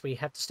means we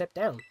have to step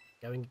down.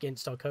 Going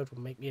against our code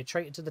will make me a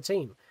traitor to the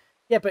team.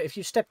 Yeah, but if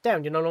you step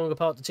down, you're no longer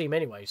part of the team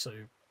anyway, so...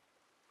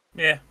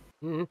 Yeah.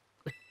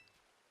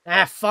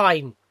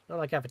 Fine. Not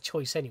like I have a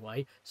choice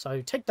anyway,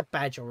 so take the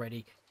badge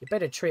already. You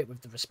better treat it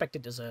with the respect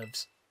it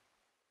deserves.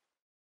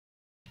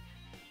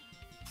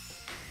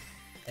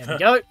 There we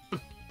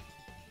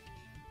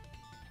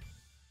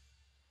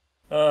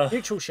go.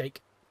 Neutral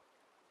shake.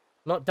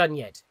 Not done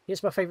yet.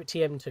 Here's my favourite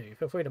TM2.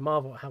 Feel free to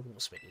marvel at how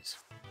awesome it is.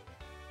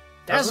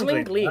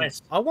 Dazzling Gleam.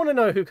 Nice. I want to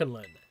know who can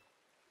learn that.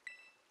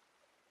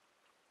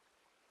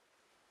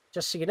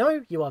 Just so you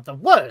know, you are the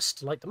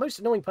worst. Like the most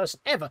annoying person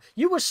ever.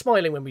 You were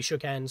smiling when we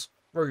shook hands.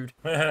 Rude.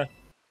 But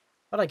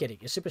I get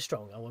it. You're super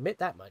strong. I'll admit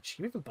that much.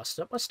 You even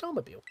busted up my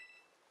Starmobile.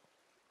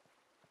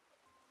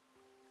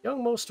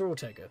 Young Master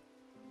Ortega.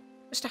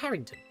 Mr.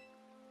 Harrington.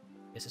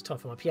 Guess it's time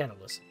for my piano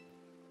lesson.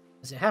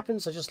 As it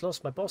happens, I just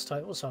lost my boss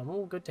title, so I'm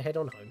all good to head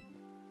on home.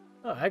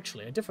 Oh,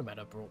 actually, a different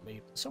matter brought me.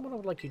 Someone I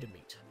would like you to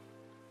meet.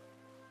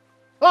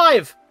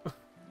 Clive!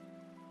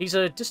 He's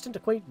a distant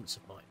acquaintance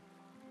of mine.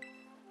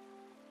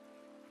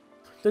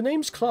 The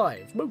name's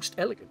Clive. Most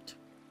elegant.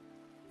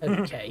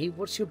 Okay,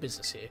 what's your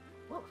business here?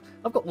 Well,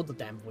 I've got all the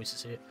damn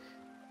voices here.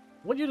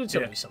 I want you to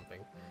tell me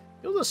something.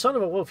 You're the son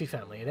of a wealthy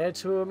family and heir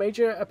to a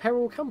major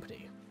apparel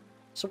company.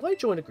 So why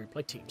join a group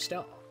like Team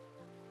Star?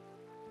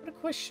 What a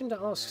question to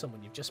ask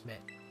someone you've just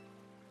met.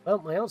 Well,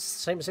 my answer's the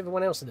same as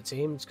everyone else in the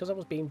team. It's because I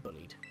was being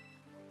bullied.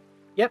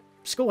 Yep,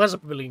 school has a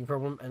bullying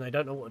problem, and they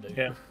don't know what to do.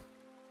 Yeah.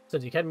 So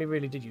the academy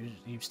really did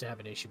used to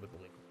have an issue with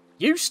bullying.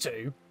 Used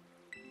to?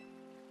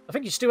 I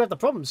think you still have the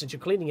problem since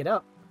you're cleaning it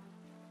up.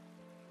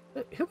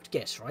 But who would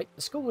guess, right?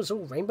 The school was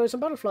all rainbows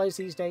and butterflies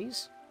these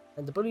days.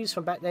 And the bullies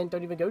from back then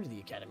don't even go to the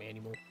academy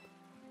anymore.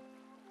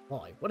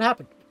 Why? What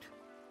happened?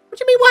 What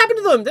do you mean, what happened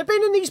to them? They've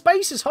been in these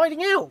bases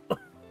hiding out.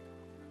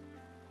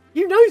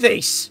 You know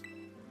this.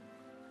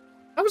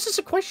 How is this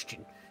a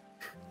question?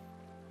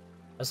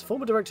 As the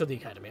former director of the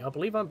academy, I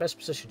believe I'm best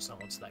positioned to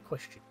answer that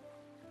question.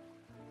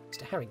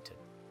 Mr. Harrington.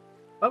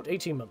 About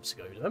 18 months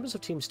ago, the members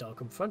of Team Star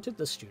confronted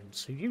the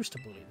students who used to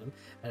bully them,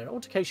 and an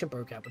altercation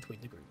broke out between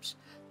the groups.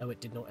 Though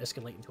it did not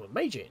escalate into a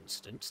major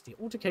incident, the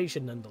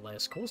altercation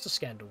nonetheless caused a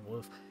scandal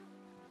of...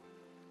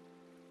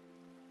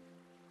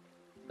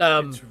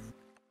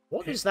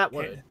 what is that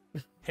word?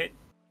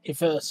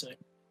 Hiverto.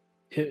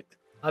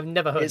 I've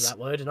never heard of that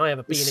word, and I have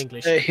a B in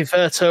English.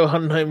 Hiverto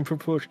unknown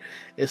proportion.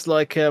 It's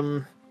like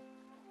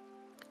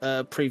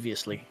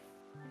previously.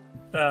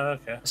 Oh,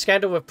 okay. A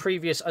scandal of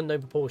previous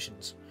unknown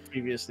proportions.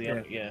 Previously,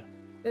 yeah.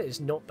 It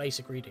is not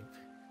basic reading.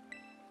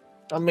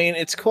 I mean,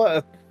 it's quite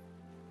a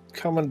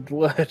common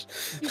word.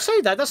 You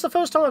say that? That's the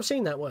first time I've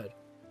seen that word.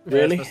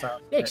 Really?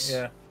 Yes.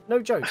 Yeah. No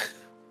joke.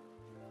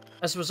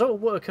 As a result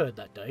of what occurred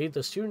that day,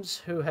 the students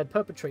who had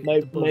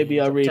perpetrated the bullying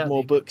maybe I dropped read out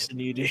more the books than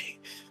you do.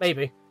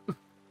 Maybe.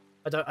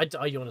 I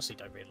honestly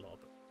don't read a lot.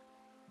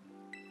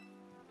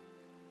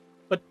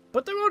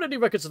 But there aren't any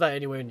records of that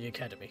anywhere in the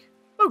academy.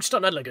 Most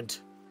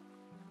unelegant.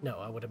 No,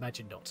 I would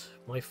imagine not.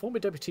 My former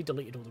deputy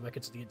deleted all the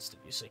records of the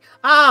incident, you see.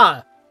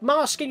 Ah!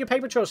 Mask in your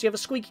paper trail so you have a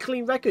squeaky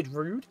clean record,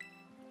 rude.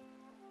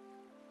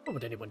 Why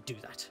would anyone do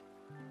that?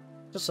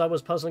 Just as I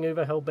was puzzling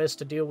over how best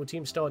to deal with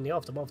Team Star in the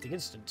aftermath of the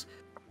incident,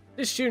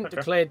 this student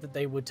declared that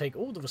they would take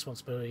all the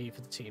responsibility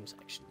for the team's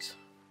actions.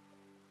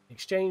 In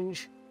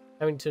exchange,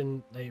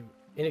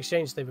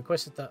 they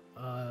requested that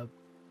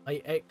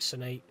I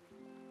exonerate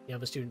the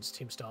other students'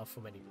 team staff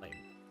from any blame.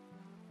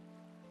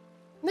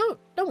 No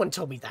one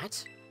told me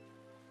that.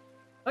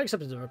 I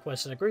accepted the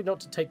request and agreed not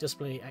to take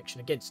disciplinary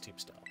action against Team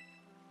Star.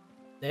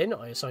 Then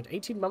I assigned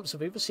 18 months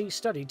of overseas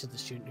study to the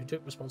student who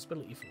took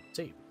responsibility for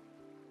the team.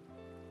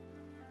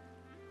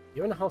 A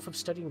year and a half of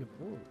studying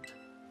abroad.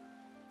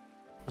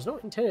 It was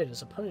not intended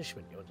as a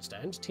punishment, you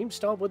understand. Team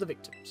Star were the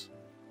victims.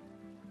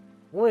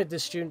 I wanted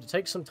this student to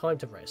take some time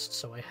to rest,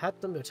 so I had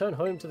them return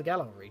home to the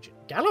Galar region.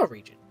 Galar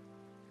region?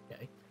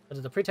 Okay.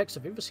 Under the pretext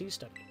of overseas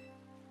study.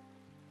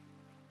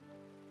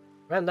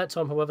 Around that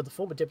time, however, the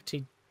former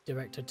deputy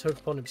director took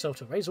upon himself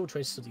to erase all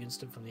traces of the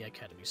incident from the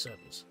Academy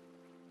servers.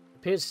 It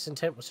appears his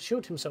intent was to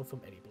shield himself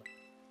from any blame.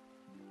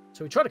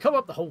 So we tried to cover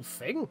up the whole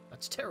thing?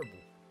 That's terrible.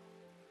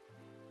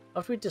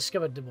 After we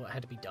discovered what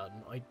had to be done,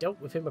 I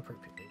dealt with him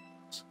appropriately.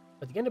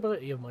 But the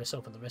inability of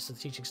myself and the rest of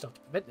the teaching staff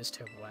to prevent this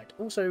terrible act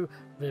also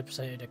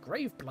represented a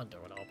grave blunder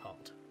on our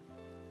part.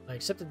 I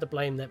accepted the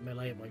blame that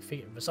lay at my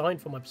feet and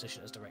resigned from my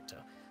position as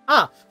director.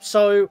 Ah,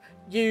 so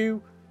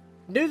you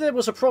knew there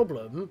was a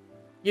problem,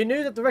 you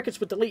knew that the records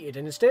were deleted,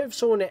 and instead of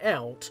sorting it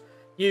out,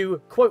 you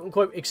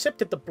quote-unquote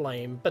accepted the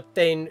blame, but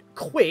then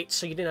quit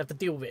so you didn't have to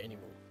deal with it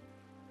anymore.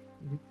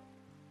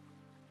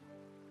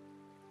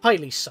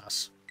 Highly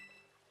sus.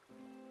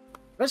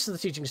 The rest of the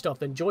teaching staff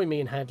then joined me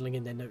in handling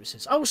in their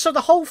notices. Oh, so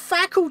the whole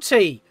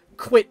faculty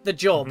quit the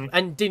job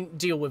and didn't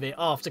deal with it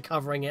after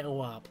covering it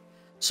all up.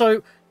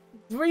 So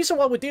the reason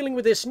why we're dealing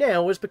with this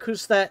now is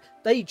because that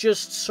they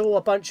just saw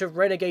a bunch of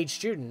renegade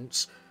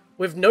students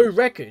with no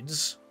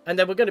records, and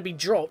they were going to be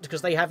dropped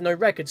because they have no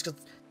records, because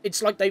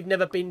it's like they've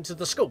never been to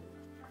the school.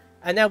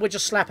 And now we're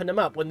just slapping them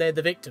up when they're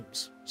the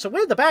victims. So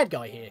we're the bad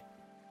guy here.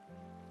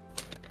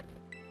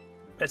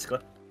 Basically.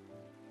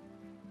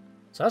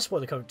 So that's why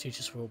the current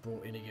teachers were all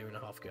brought in a year and a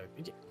half ago.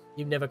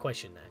 You've never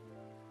questioned that.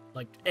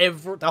 Like,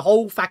 the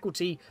whole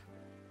faculty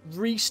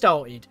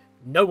restarted.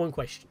 No one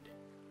questioned it.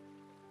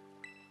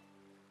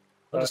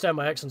 I understand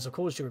my actions have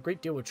caused you a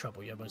great deal of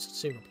trouble. Your most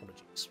sincere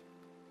apologies.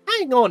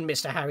 Hang on,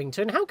 Mr.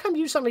 Harrington. How come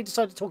you suddenly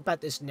decided to talk about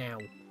this now?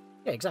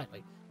 Yeah,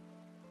 exactly.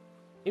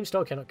 Team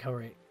Star cannot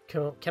carry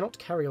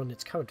on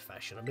its current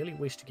fashion. I merely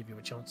wish to give you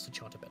a chance to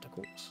chart a better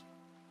course.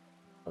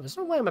 Oh, there's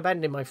no way I'm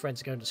abandoning my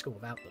friends going to school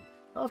without them.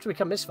 After we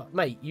come this far,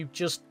 mate, you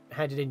just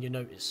handed in your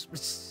notice.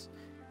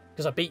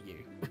 Because I beat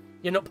you.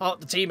 You're not part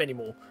of the team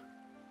anymore.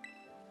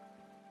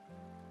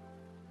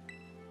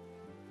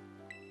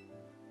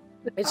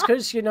 It's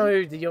because, you know,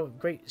 you're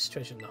greatest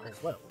treasure in the whole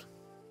world.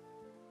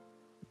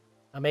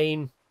 I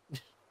mean,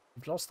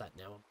 you've lost that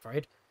now, I'm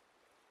afraid.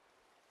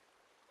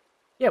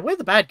 Yeah, we're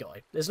the bad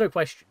guy. There's no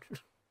question.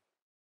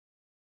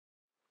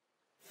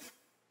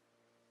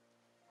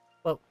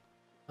 Well,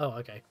 oh,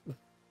 okay.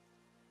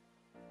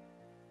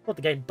 Thought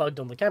the game bugged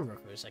on the camera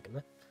for a second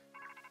there.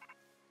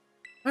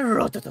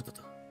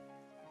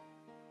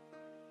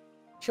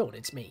 Sean,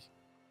 it's me.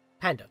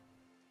 Panda.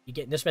 You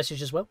getting this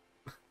message as well?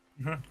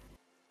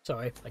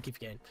 Sorry, I keep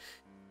forgetting.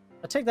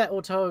 I take that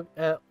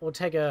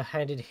Ortega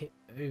handed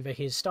over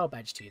his star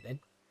badge to you then?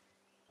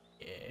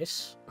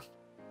 Yes. I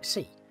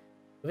see.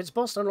 With its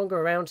boss no longer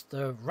around,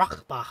 the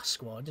Rachbach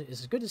squad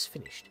is as good as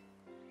finished.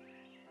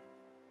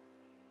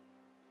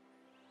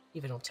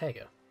 Even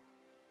Ortega.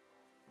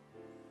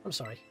 I'm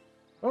sorry.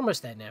 We're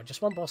almost there now,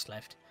 just one boss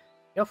left.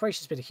 The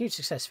operation's been a huge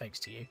success thanks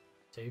to you,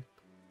 too.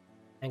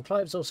 And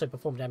Clive's also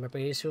performed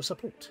admirably as your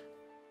support.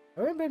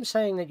 I remember him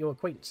saying that you're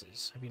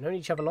acquaintances. Have you known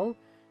each other long?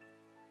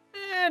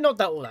 Not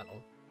that all that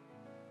long.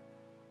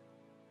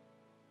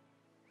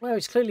 Well,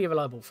 he's clearly a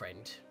reliable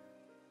friend.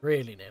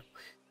 Really now.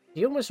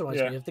 He almost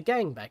reminds me of the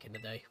gang back in the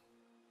day.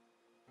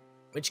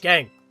 Which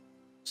gang?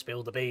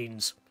 Spill the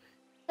beans.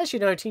 As you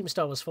know, Team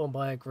Star was formed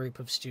by a group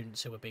of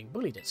students who were being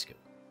bullied at school.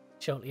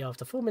 Shortly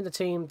after forming the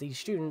team, these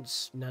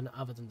students, none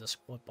other than the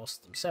squad boss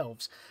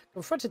themselves,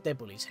 confronted their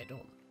bullies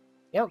head-on.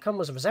 The outcome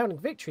was a resounding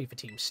victory for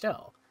Team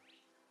Star,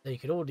 though you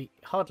could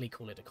hardly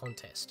call it a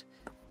contest.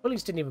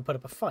 Bullies didn't even put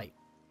up a fight.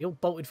 They all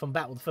bolted from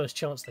battle the first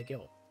chance they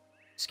got.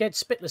 Scared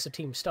spitless of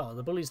Team Star,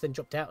 the bullies then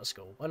dropped out of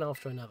school, one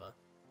after another.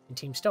 And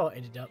Team Star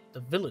ended up the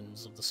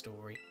villains of the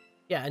story.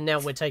 Yeah, and now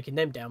we're taking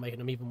them down, making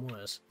them even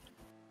worse.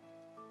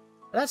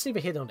 But that's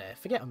neither here nor there.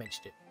 Forget I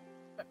mentioned it.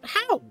 But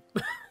how?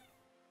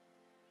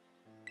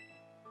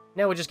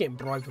 Now we're just getting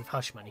bribed with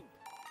hush money.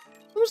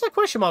 What was that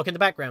question mark in the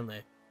background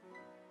there?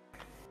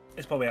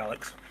 It's probably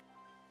Alex.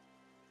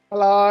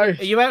 Hello. Are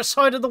you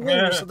outside of the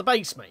walls of the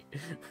base, mate?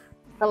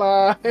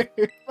 Hello.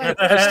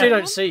 I still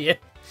don't see you.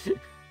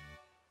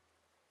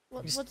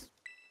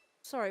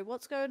 Sorry,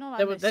 what's going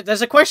on?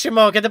 There's a question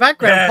mark in the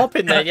background. Pop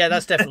in there. Yeah,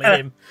 that's definitely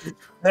him.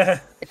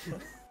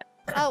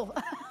 Oh.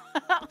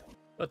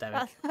 God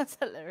damn it. That's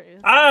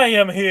hilarious. I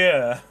am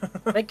here.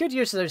 Make good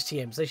use of those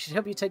TMs. They should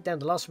help you take down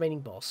the last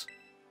remaining boss.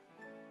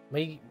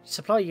 My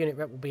supply unit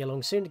rep will be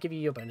along soon to give you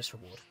your bonus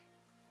reward.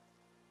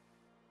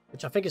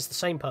 Which I think is the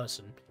same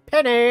person.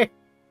 Penny!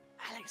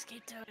 Alex,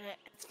 keep doing it.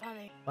 It's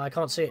funny. I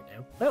can't see it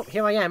now. Well,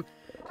 here I am.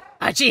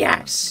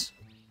 Agias!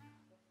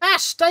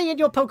 Stay in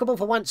your Pokeball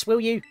for once, will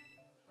you?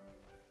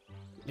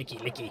 Licky,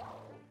 licky.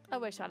 I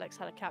wish Alex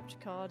had a capture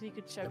card. He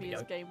could show me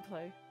his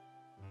gameplay.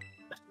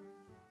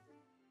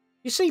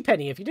 You see,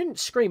 Penny, if you didn't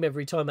scream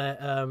every time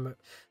Miraidon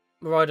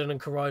and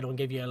Koraidon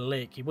gave you a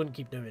lick, you wouldn't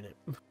keep doing it.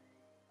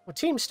 Well,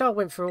 Team Star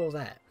went through all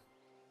that.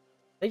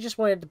 They just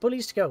wanted the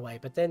bullies to go away,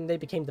 but then they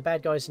became the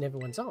bad guys in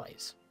everyone's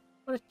eyes.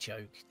 What a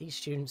joke. These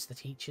students, the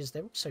teachers,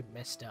 they're all so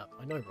messed up.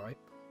 I know, right?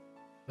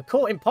 We're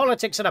caught in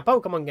politics in a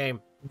Pokemon game.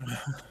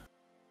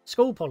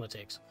 School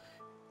politics.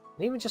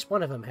 And even just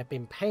one of them had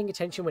been paying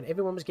attention when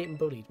everyone was getting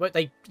bullied. Well,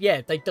 they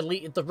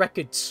deleted the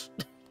records.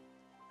 I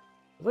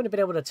wouldn't have been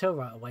able to tell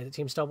right away that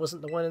Team Star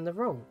wasn't the one in the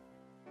wrong.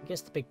 I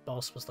guess the big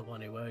boss was the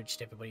one who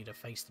urged everybody to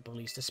face the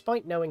bullies,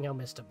 despite knowing how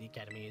messed up the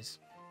academy is.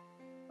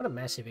 What a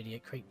massive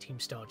idiot, create Team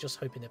Star, just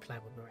hoping their plan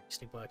would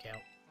miraculously work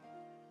out.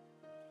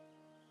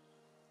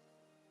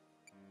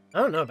 I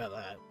don't know about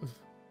that.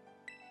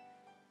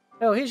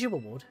 Oh, here's your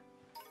reward.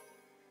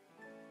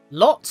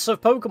 Lots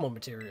of Pokemon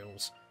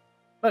materials.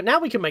 Oh, now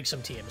we can make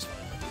some TMs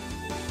fun.